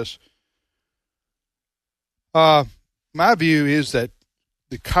does Chris. My view is that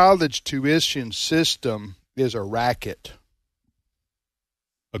the college tuition system is a racket.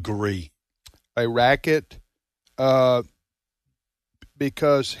 Agree. A racket,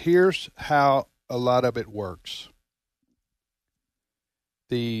 because here's how a lot of it works.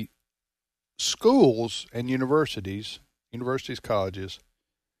 The schools and universities, colleges,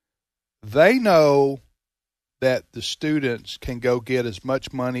 they know that the students can go get as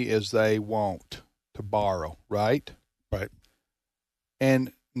much money as they want to borrow, right? Right.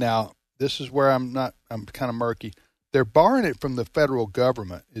 And now this is where I'm kind of murky. They're borrowing it from the federal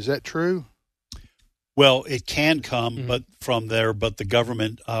government. Is that true? Well, it can come, but from there. But the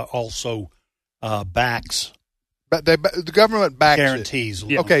government also backs. But the government backs guarantees.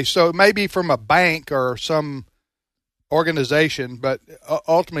 It. Okay, so it may be from a bank or some organization, but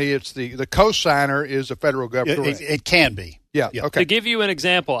ultimately it's the co-signer is the federal government. It can be. Yeah. Okay. To give you an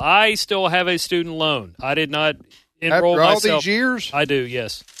example, I still have a student loan. I did not enroll After all myself. These years? I do.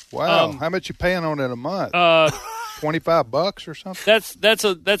 Yes. Wow. How much you paying on it a month? $25 or something.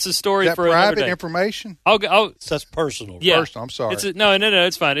 That's a story Is that for another private day. information? That's personal. Yeah. Personal. I'm sorry. No,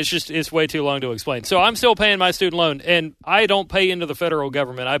 it's fine. It's way too long to explain. So I'm still paying my student loan, and I don't pay into the federal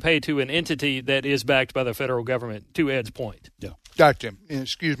government. I pay to an entity that is backed by the federal government. To Ed's point. Yeah. Gotcha.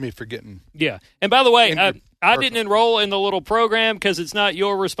 Excuse me for getting. Yeah. And by the way, I didn't enroll in the little program because it's not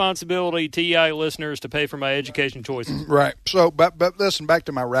your responsibility, TEI listeners, to pay for my education choices. Right. So, but listen, back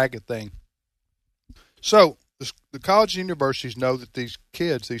to my racket thing. So the colleges and universities know that these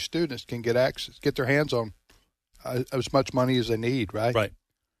students can get their hands on as much money as they need, right? Right.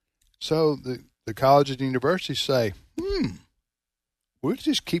 So the colleges and universities say, we'll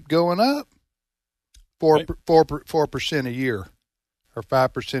just keep going up 4% a year or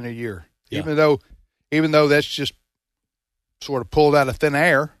 5% a year, even though that's just sort of pulled out of thin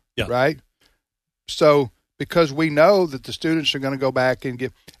air, right? So because we know that the students are going to go back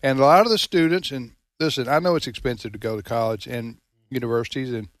and and a lot of the students, and listen, I know it's expensive to go to college and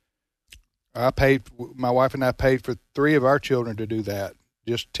universities, and My wife and I paid for 3 of our children to do that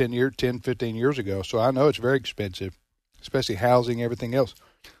just 15 years ago. So I know it's very expensive, especially housing, everything else.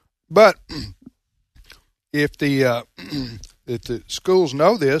 But if the schools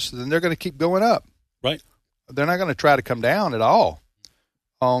know this, then they're going to keep going up. Right. They're not going to try to come down at all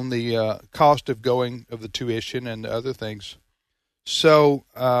on the cost of the tuition and the other things. So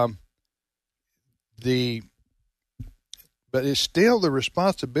but it's still the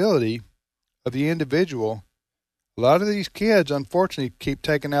responsibility of the individual. A lot of these kids, unfortunately, keep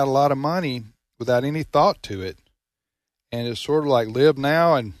taking out a lot of money without any thought to it. And it's sort of like live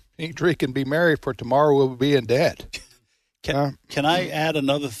now and eat, drink, and be merry, for tomorrow we'll be in debt. Can I add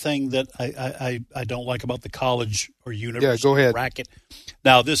another thing that I don't like about the college or university go ahead. racket?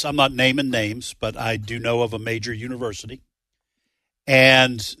 Now, I'm not naming names, but I do know of a major university,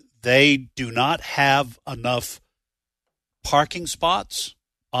 and they do not have enough parking spots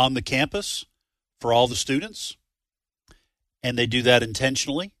on the campus for all the students, and they do that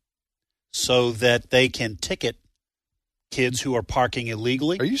intentionally so that they can ticket kids who are parking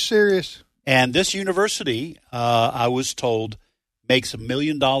illegally. Are you serious? And this university, I was told, makes $1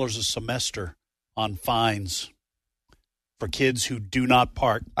 million a semester on fines for kids who do not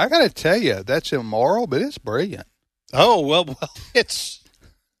park. I got to tell you, that's immoral, but it's brilliant. Oh, well, it's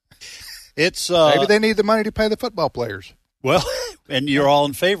maybe they need the money to pay the football players. Well, and you're all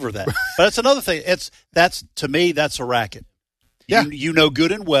in favor of that. But that's another thing. To me, that's a racket. Yeah. You know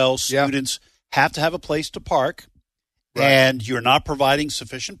good and well students have to have a place to park. Right. And you're not providing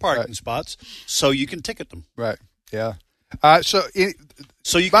sufficient parking spots, so you can ticket them. Right. Yeah. So you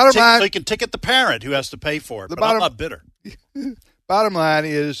can ticket the parent who has to pay for it. I'm not bitter. Bottom line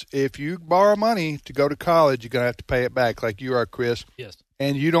is, if you borrow money to go to college, you're going to have to pay it back, like you are, Chris. Yes.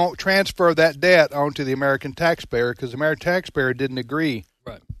 And you don't transfer that debt onto the American taxpayer, because the American taxpayer didn't agree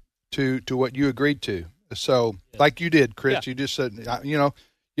to what you agreed to. So, like you did, Chris, you just said,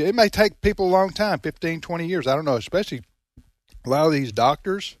 it may take people a long time, 15, 20 years. I don't know, especially a lot of these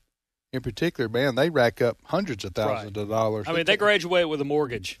doctors in particular, man, they rack up hundreds of thousands of dollars. I mean, they graduate with a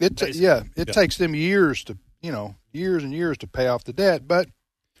mortgage. It takes them years to, years and years to pay off the debt. But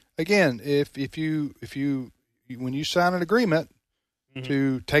again, if you when you sign an agreement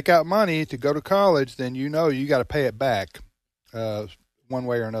to take out money to go to college, then you got to pay it back one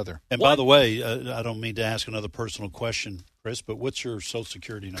way or another. And by the way, I don't mean to ask another personal question, Chris, but what's your Social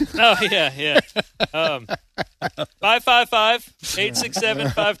Security number? Oh, yeah.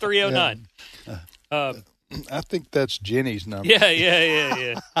 555-867-5309. I think that's Jenny's number.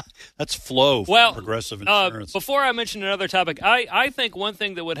 Yeah. That's Flo from Progressive Insurance. Before I mention another topic, I think one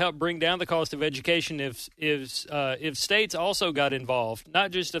thing that would help bring down the cost of education if states also got involved,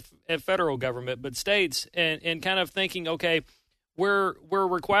 not just a federal government, but states, and kind of thinking, okay, we're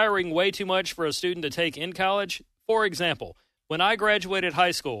requiring way too much for a student to take in college. For example, when I graduated high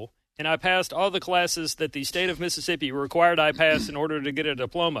school and I passed all the classes that the state of Mississippi required I pass in order to get a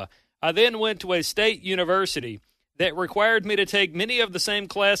diploma, I then went to a state university that required me to take many of the same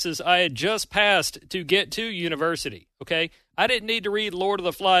classes I had just passed to get to university, okay? I didn't need to read Lord of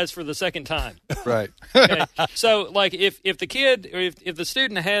the Flies for the second time. Right. Okay? So, like, if the kid or if the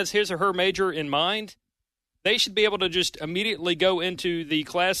student has his or her major in mind, they should be able to just immediately go into the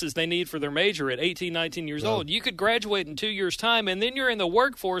classes they need for their major at 18, 19 years old. You could graduate in 2 years' time, and then you're in the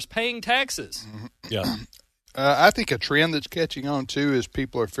workforce paying taxes. Yeah. I think a trend that's catching on, too, is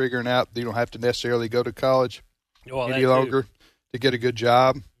people are figuring out you don't have to necessarily go to college any longer to get a good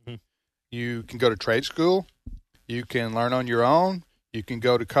job. Mm-hmm. You can go to trade school. You can learn on your own. You can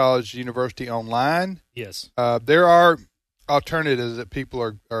go to college, university online. Yes. There are alternatives that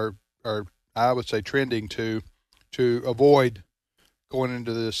people are I would say, trending to avoid going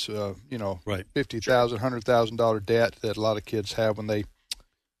into this, $50,000, $100,000 debt that a lot of kids have when they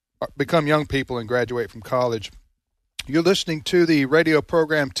become young people and graduate from college. You're listening to the radio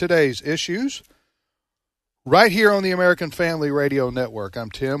program Today's Issues right here on the American Family Radio Network.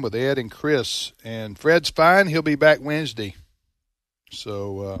 I'm Tim with Ed and Chris, and Fred's fine. He'll be back Wednesday,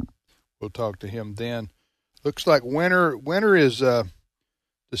 so we'll talk to him then. Looks like winter is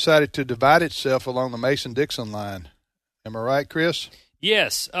decided to divide itself along the Mason-Dixon line. Am I right, Chris?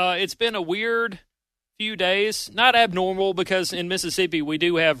 Yes. It's been a weird few days. Not abnormal, because in Mississippi we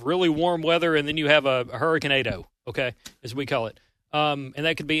do have really warm weather, and then you have a hurricanado, okay, as we call it. And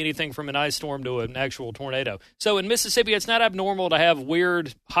that could be anything from an ice storm to an actual tornado. So in Mississippi, it's not abnormal to have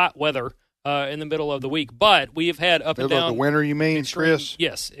weird hot weather in the middle of the week. But we have had up and down. Middle of the winter, you mean, Chris?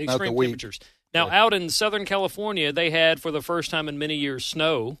 Yes, extreme temperatures. Now, out in Southern California, they had, for the first time in many years,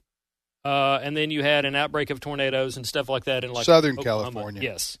 snow, and then you had an outbreak of tornadoes and stuff like that in Southern Oklahoma. California.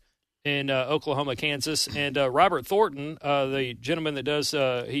 Yes. in Oklahoma, Kansas. And Robert Thornton, the gentleman that does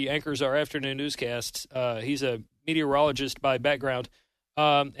he anchors our afternoon newscasts, he's a meteorologist by background,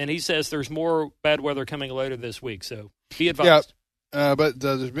 and he says there's more bad weather coming later this week. So be advised. Yeah, but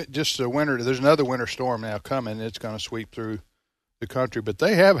there's just a winter. There's another winter storm now coming. It's going to sweep through the country. But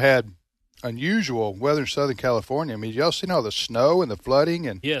they have had unusual weather in Southern California. I mean, y'all seen all the snow and the flooding,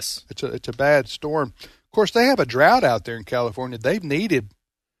 and yes, it's a bad storm. Of course, they have a drought out there in California. They've needed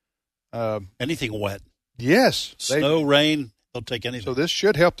anything wet. Yes, snow, rain. They'll take anything. So this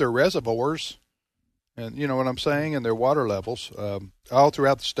should help their reservoirs, and you know what I'm saying, and their water levels all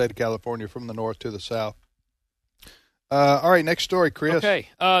throughout the state of California, from the north to the south. All right, next story, Chris. Okay,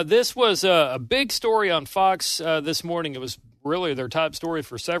 this was a big story on Fox this morning. It was really their top story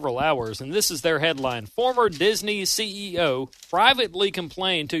for several hours, and this is their headline. Former Disney CEO privately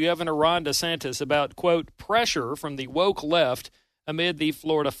complained to Governor Ron DeSantis about, quote, pressure from the woke left amid the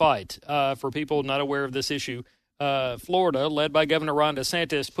Florida fight. For people not aware of this issue, Florida, led by Governor Ron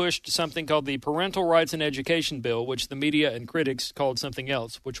DeSantis, pushed something called the Parental Rights and Education Bill, which the media and critics called something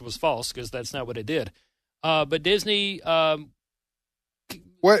else, which was false because that's not what it did. But Disney just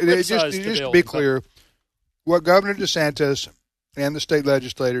to be clear, what Governor DeSantis and the state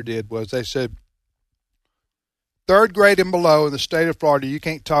legislature did was they said, third grade and below in the state of Florida, you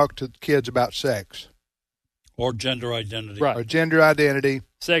can't talk to kids about sex. Or gender identity. Right. Or gender identity.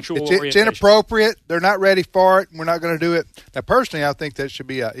 Sexual orientation. It's inappropriate. They're not ready for it. We're not going to do it. Now, personally, I think that should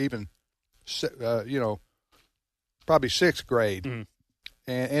be probably sixth grade.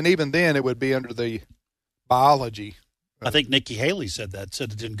 Mm-hmm. And even then, it would be under the biology. I think Nikki Haley said it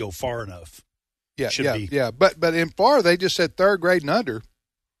didn't go far enough. Yeah. But in Florida, they just said third grade and under.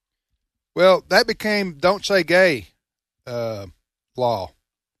 Well, that became "Don't Say Gay" law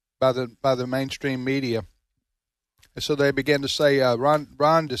by the mainstream media, and so they began to say Ron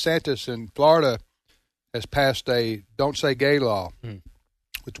DeSantis in Florida has passed a "Don't Say Gay" law,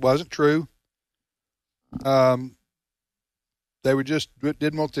 which wasn't true. They were just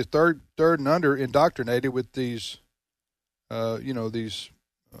didn't want the third and under indoctrinated with these, what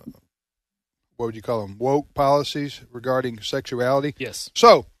would you call them, woke policies regarding sexuality. Yes.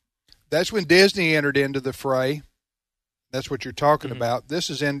 So that's when Disney entered into the fray. That's what you're talking about. This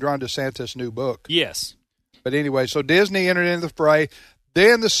is in Ron DeSantis' new book. Yes. But anyway, so Disney entered into the fray.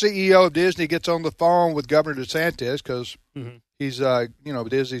 Then the CEO of Disney gets on the phone with Governor DeSantis because he's,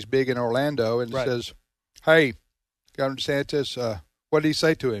 Disney's big in Orlando, and says, "Hey, Governor DeSantis, what did he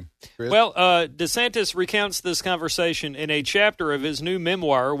say to him, Chris?" Well, DeSantis recounts this conversation in a chapter of his new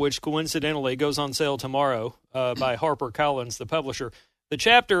memoir, which coincidentally goes on sale tomorrow by HarperCollins, the publisher. The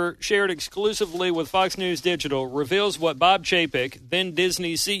chapter, shared exclusively with Fox News Digital, reveals what Bob Chapek, then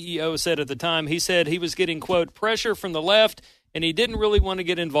Disney CEO, said at the time. He said he was getting, quote, pressure from the left, and he didn't really want to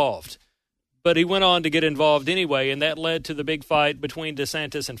get involved. But he went on to get involved anyway, and that led to the big fight between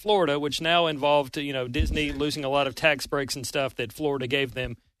DeSantis and Florida, which now involved, Disney losing a lot of tax breaks and stuff that Florida gave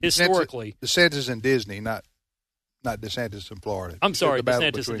them historically. DeSantis and Disney, not DeSantis and Florida. I'm sorry,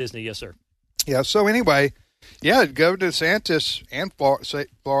 DeSantis and Disney, yes, sir. Yeah, so anyway, Governor DeSantis and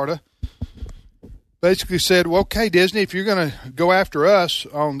Florida basically said, well, okay, Disney, if you're going to go after us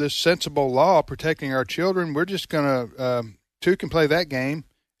on this sensible law protecting our children, we're just going to, two can play that game.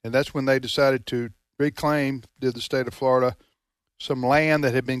 And that's when they decided to reclaim, to the state of Florida, some land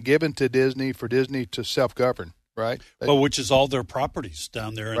that had been given to Disney for Disney to self-govern, right? Well, which is all their properties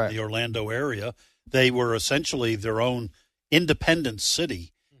down there in the Orlando area. They were essentially their own independent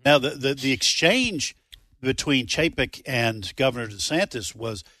city. Now, the exchange between Chapek and Governor DeSantis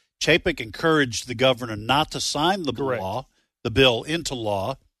was Chapek encouraged the governor not to sign the bill into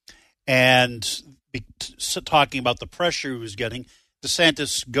law, and talking about the pressure he was getting,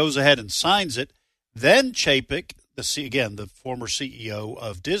 DeSantis goes ahead and signs it. Then Chapek, the former CEO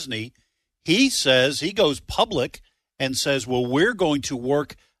of Disney, he goes public and says, well, we're going to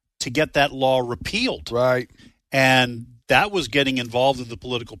work to get that law repealed. Right. And that was getting involved in the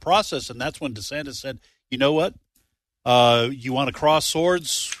political process. And that's when DeSantis said, you know what? You want to cross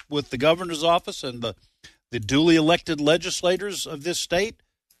swords with the governor's office and the duly elected legislators of this state?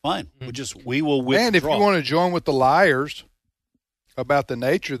 Fine. We will withdraw. And if you want to join with the liars about the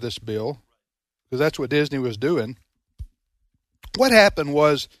nature of this bill, because that's what Disney was doing. What happened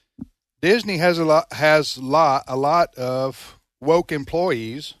was Disney has a lot of woke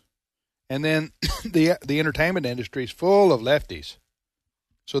employees, and then the entertainment industry is full of lefties.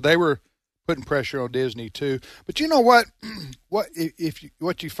 So they were putting pressure on Disney too. But you know what?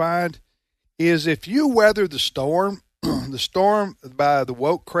 What you find is if you weather the storm, the storm by the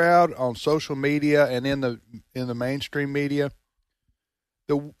woke crowd on social media and in the mainstream media,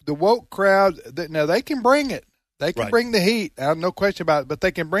 the woke crowd, now they can bring it. They can Right. bring the heat. No question about it. But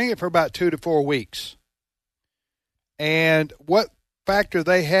they can bring it for about 2 to 4 weeks. And what factor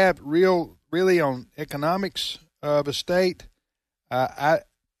they have really on economics of a state,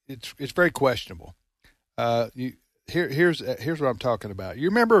 it's very questionable. Here's what I'm talking about. You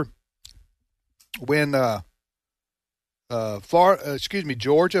remember when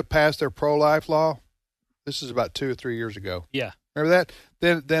Georgia passed their pro-life law? This is about 2 or 3 years ago. Yeah. Remember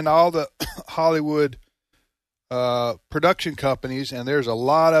that? Then all the Hollywood production companies, and there's a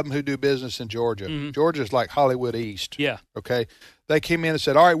lot of them who do business in Georgia. Mm-hmm. Georgia's like Hollywood East. Yeah. Okay. They came in and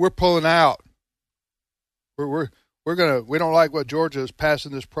said, "All right, we're pulling out. We don't like what Georgia is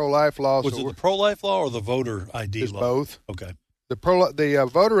passing this pro-life law." Was it the pro-life law or the voter ID law? Both. Okay. The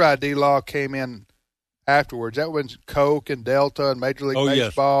voter ID law came in afterwards. That was Coke and Delta and Major League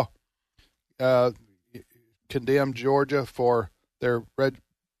Baseball condemned Georgia for their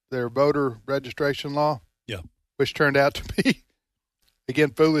voter registration law. Yeah. Which turned out to be, again,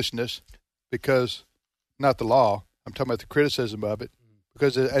 foolishness, because not the law. I'm talking about the criticism of it,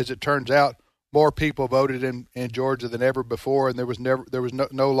 because as it turns out, more people voted in Georgia than ever before, and there was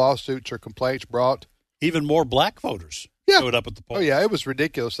no lawsuits or complaints brought. Even more black voters showed up at the polls. Oh, yeah, it was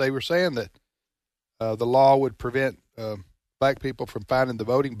ridiculous. They were saying that the law would prevent black people from finding the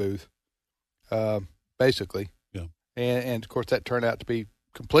voting booth, basically. Yeah. And, of course, that turned out to be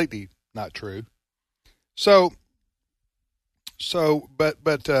completely not true. So,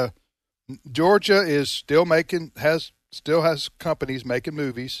 Georgia is still has companies making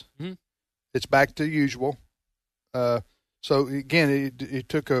movies. Mm-hmm. It's back to usual. So again, it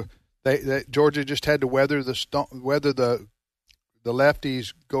took Georgia just had to weather the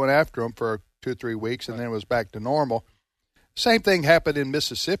lefties going after them for 2 or 3 weeks, and then it was back to normal. Same thing happened in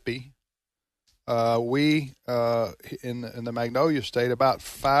Mississippi. We in the Magnolia State about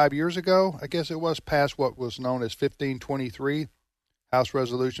 5 years ago, I guess it was, passed what was known as 1523, House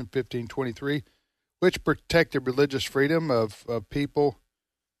Resolution 1523, which protected religious freedom of people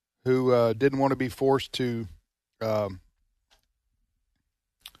who didn't want to be forced to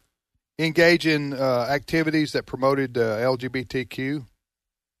engage in activities that promoted LGBTQ.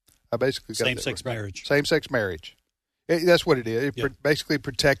 I basically got same-sex marriage. Same-sex marriage. That's what it is. It basically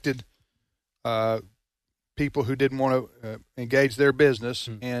protected people who didn't want to engage their business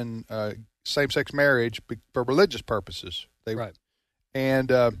in same-sex marriage for religious purposes. Right.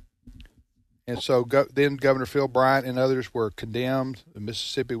 And so then Governor Phil Bryant and others were condemned.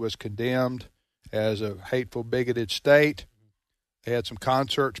 Mississippi was condemned as a hateful, bigoted state. They had some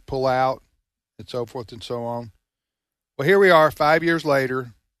concerts pull out and so forth and so on. Well, here we are 5 years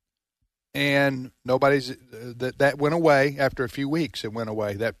later, and that went away after a few weeks. It went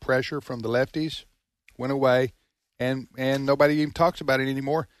away. That pressure from the lefties went away, and nobody even talks about it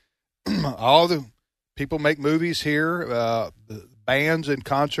anymore. All the people make movies here. The bands and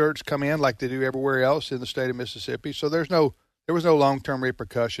concerts come in like they do everywhere else in the state of Mississippi. So there was no long-term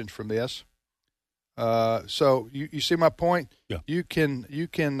repercussions from this. So you see my point? Yeah. You can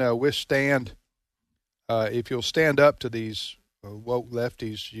withstand if you'll stand up to these woke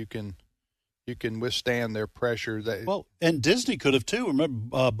lefties. You can withstand their pressure. And Disney could have too.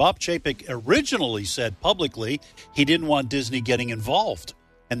 Remember, Bob Chapek originally said publicly he didn't want Disney getting involved,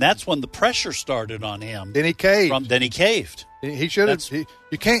 and that's when the pressure started on him. Then he caved. He should have.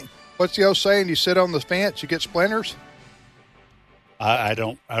 You can't. What's the old saying? You sit on the fence, you get splinters. I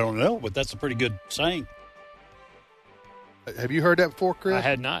don't know, but that's a pretty good saying. Have you heard that before, Chris? I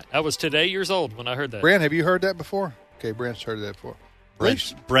had not. I was today years old when I heard that. Brent, have you heard that before? Okay, Brent's heard that before.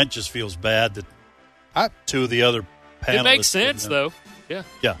 Brent just feels bad that two of the other panelists. It makes sense, though. Yeah.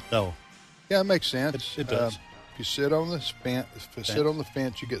 Yeah. No. Yeah, it makes sense. It does. If you sit on the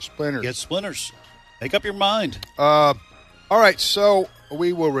fence, you get splinters. Get splinters. Make up your mind. All right, so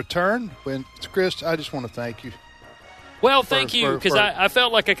we will return. Chris, I just want to thank you. Well, thank you, because I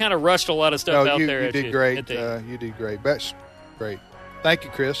felt like I kind of rushed a lot of stuff out there. You did great. You did great. That's great. Thank you,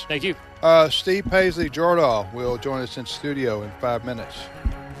 Chris. Thank you. Steve Paisley Jordahl will join us in studio in 5 minutes.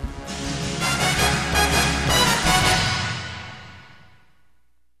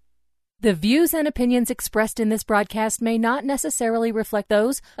 The views and opinions expressed in this broadcast may not necessarily reflect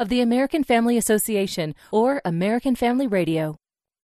those of the American Family Association or American Family Radio.